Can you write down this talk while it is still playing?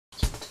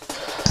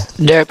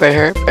Derp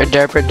herp or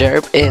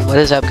derp, and what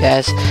is up,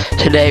 guys?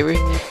 Today we're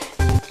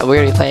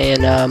gonna be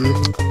playing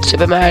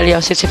Super Mario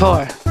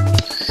 64.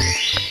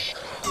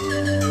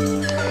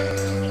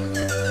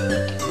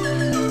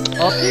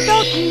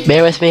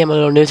 Bear with me, I'm a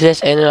little new to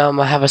this, and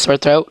I have a sore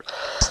throat.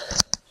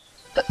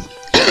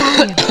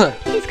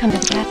 Please come to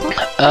the castle.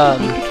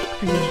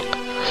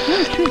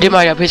 Dear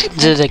Mario, please come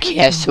to the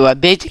castle. I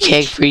baked a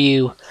cake for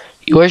you.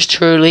 Yours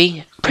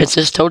truly,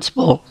 Princess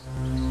Toadstool.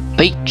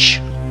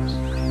 Beach.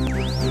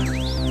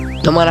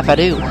 Don't mind if I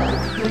do.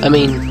 I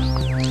mean...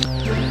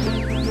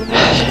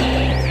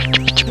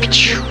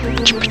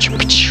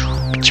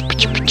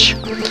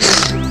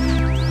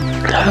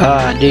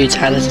 dude,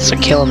 sinuses are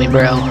killing me,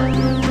 bro.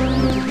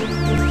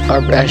 Or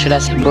should I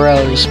say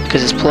bros,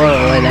 because it's plural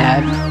and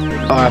that.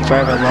 Or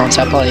forever long,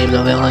 so I probably am the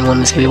only one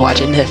that's gonna be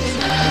watching this.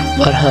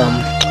 But,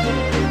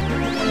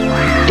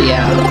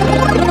 yeah.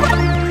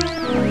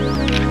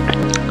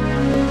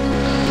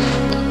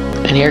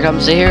 And here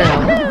comes the hero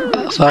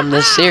from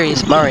this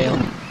series, Mario.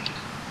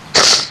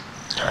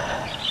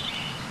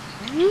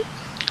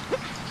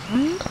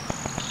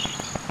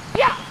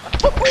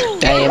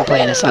 I am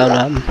playing this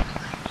on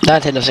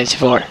Nintendo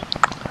 64.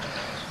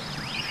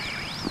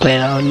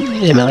 Playing on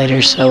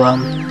emulators, so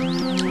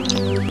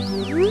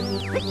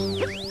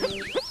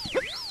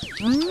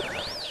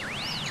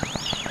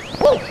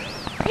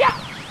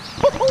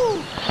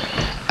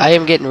I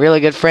am getting really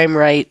good frame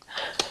rate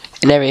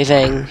and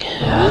everything.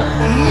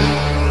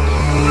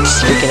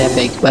 It's freaking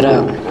epic, but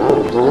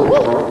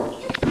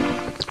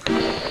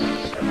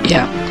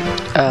yeah.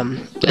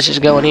 Let's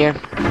just go in here.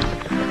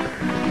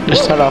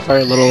 Let's start off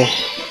our little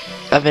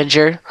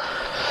adventure.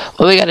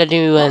 What we gotta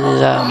do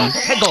is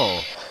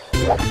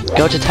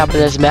go to the top of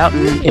this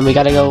mountain, and we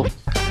gotta go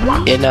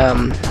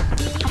and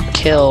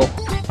kill,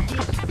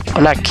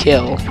 or not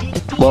kill,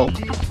 well,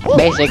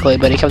 basically,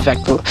 but he comes back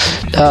to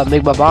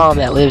Big Bomb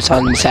that lives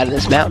on the side of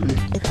this mountain.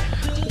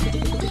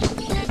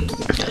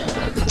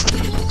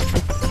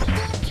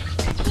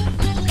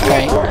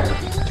 Alright.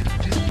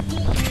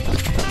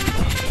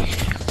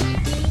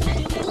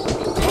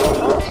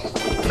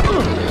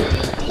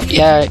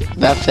 Yeah,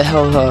 I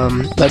fell,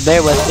 but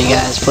bear with me,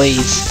 guys,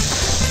 please.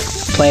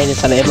 Playing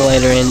this on an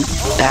emulator and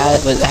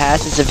it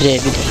has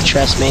sensitivity.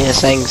 Trust me, this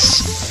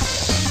thing's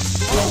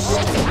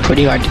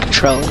pretty hard to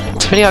control.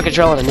 It's pretty hard to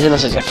control in Nintendo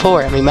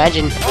 64. I mean,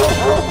 imagine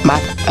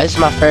this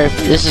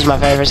is my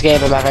very first game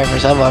and my very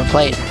first level I've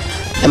played.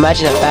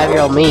 Imagine a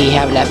 5-year-old me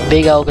having that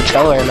big old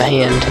controller in my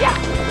hand.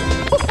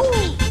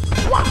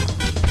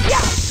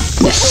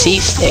 The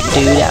C-stick,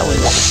 dude, that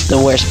was the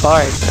worst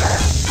part.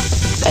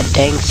 That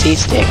dang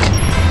C-stick.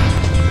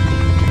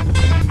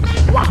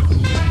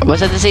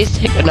 Was it the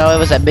C-stick? No, it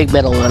was that big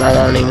middle one. I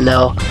don't even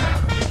know.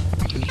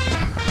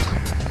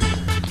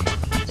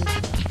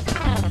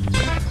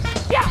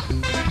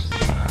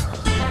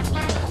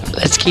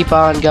 Let's keep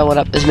on going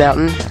up this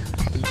mountain.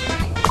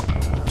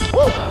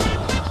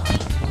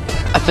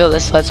 I feel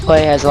this Let's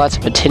Play has lots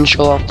of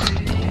potential.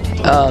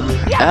 I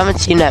haven't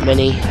seen that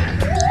many.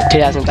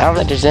 2000. I don't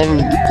think there's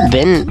even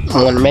been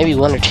one, or maybe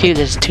one or two.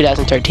 This is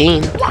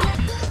 2013,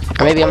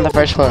 or maybe I'm the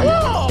first one.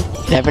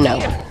 You never know.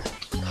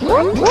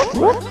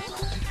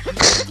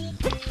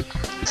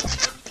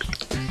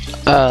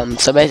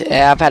 So basically,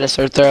 I've had a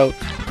sore throat.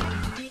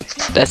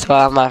 That's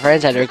why my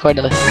friends had to record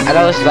this. I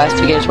know these last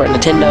two games were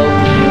Nintendo,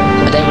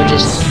 but they were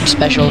just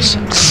specials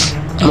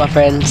of my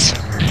friends.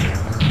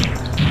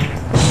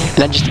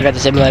 And I just got the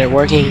simulator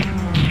working.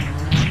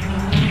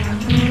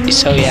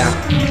 So yeah.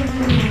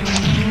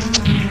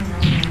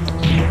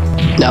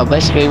 Now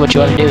basically what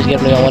you want to do is get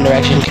them to go one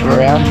direction, come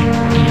around,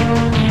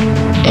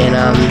 and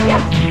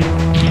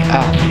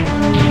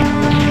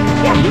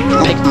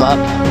pick them up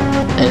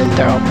and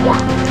throw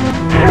them.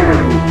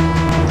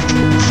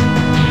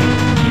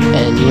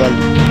 And you want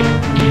to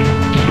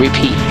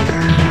repeat.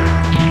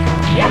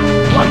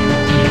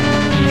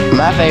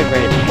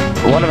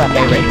 One of my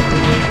favorite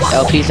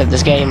LPs of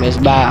this game is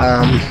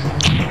by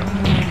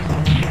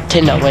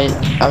Nintendo.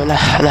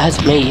 That's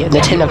me,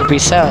 Nintendo Capri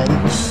Sun.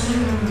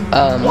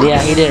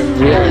 Yeah, he did a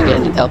really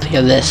good LP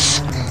of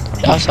this.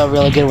 Also a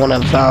really good one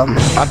of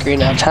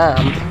Ocarina of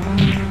Time.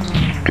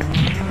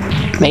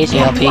 Amazing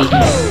LP.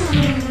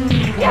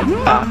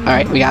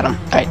 Alright, we got him.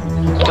 Alright,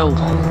 go.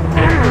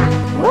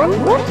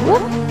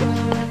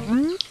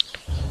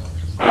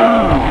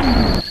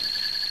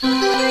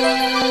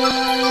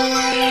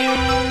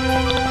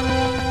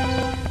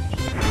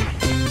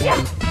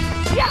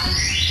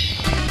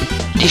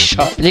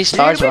 These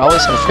stars were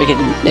always so freaking,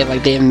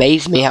 they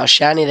amazed me how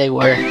shiny they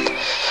were.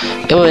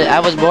 I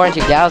was born in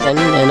 2000,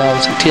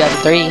 and so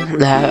 2003,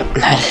 and I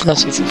had no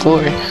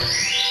 64.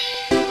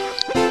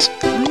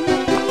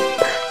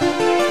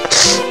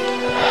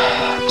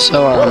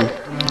 So, what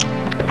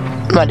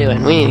am I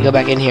doing? We need to go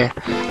back in here.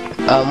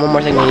 One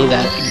more thing we need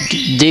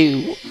to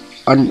do.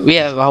 We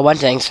have a whole bunch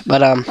of things,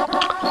 but,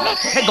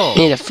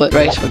 we need a foot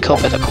race for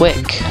Koppa the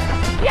Quick.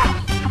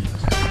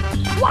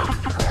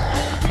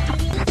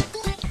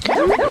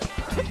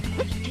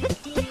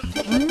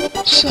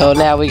 So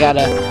now we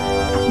gotta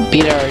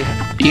beat our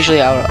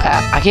usually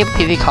I can't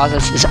believe he calls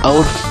us his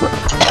old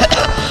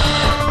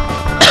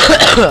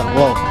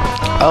whoa,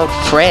 old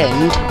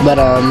friend, but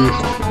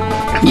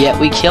yeah,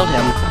 we killed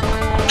him.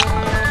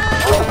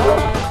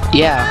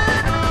 Yeah,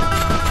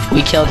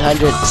 we killed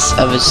hundreds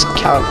of his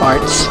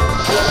counterparts.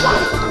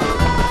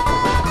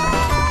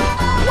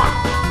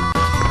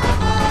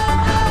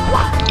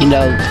 You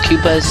know,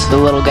 Koppas, the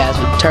little guys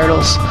with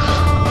turtles.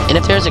 And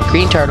if there's a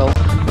green turtle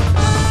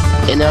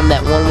in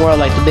that one world,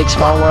 like the big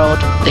small world,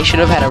 they should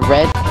have had a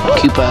red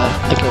Koppa,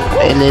 like,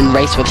 and then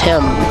race with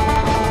him.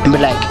 And be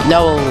like,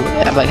 no,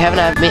 I'm like, haven't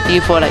I met you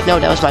before? Like, no,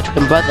 that was my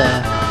twin brother.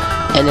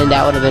 And then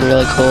that would have been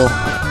really cool.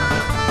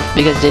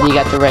 Because then you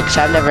got the red, cause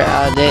I've never,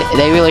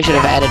 they really should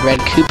have added red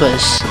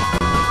Koppas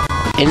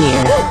in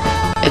here.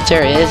 If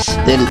there is,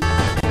 then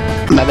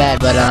my bad,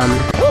 but I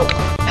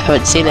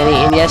haven't seen any.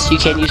 And yes, you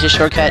can use a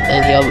shortcut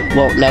and he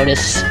won't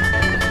notice.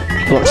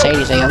 He won't say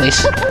anything at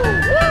least.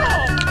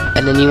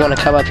 And then you want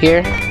to come up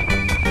here,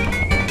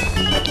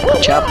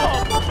 jump,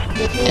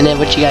 and then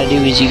what you gotta do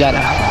is you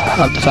gotta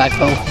hump the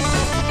flagpole.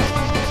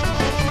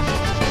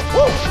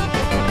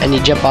 And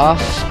you jump off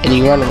and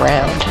you run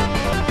around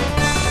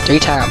 3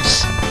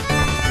 times.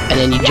 And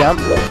then you jump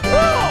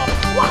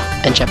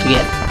and jump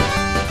again.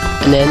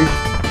 And then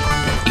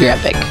you're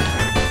epic.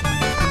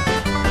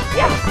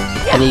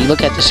 And then you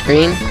look at the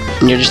screen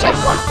and you're just like,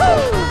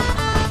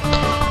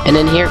 and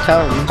then here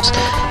comes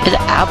his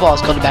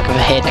eyeballs go to the back of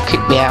his head. That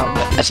creeped me out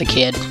as a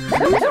kid.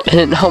 And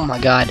then, oh my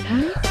god.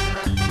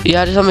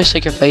 Yeah, just let me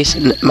stick your face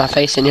in my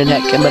face in your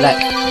neck and be like,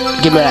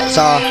 give me that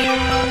saw.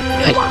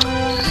 Like,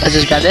 let's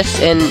just grab this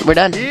and we're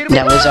done.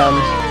 That was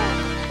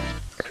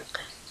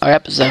our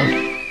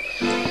episode.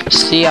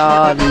 See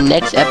y'all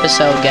next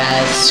episode,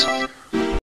 guys.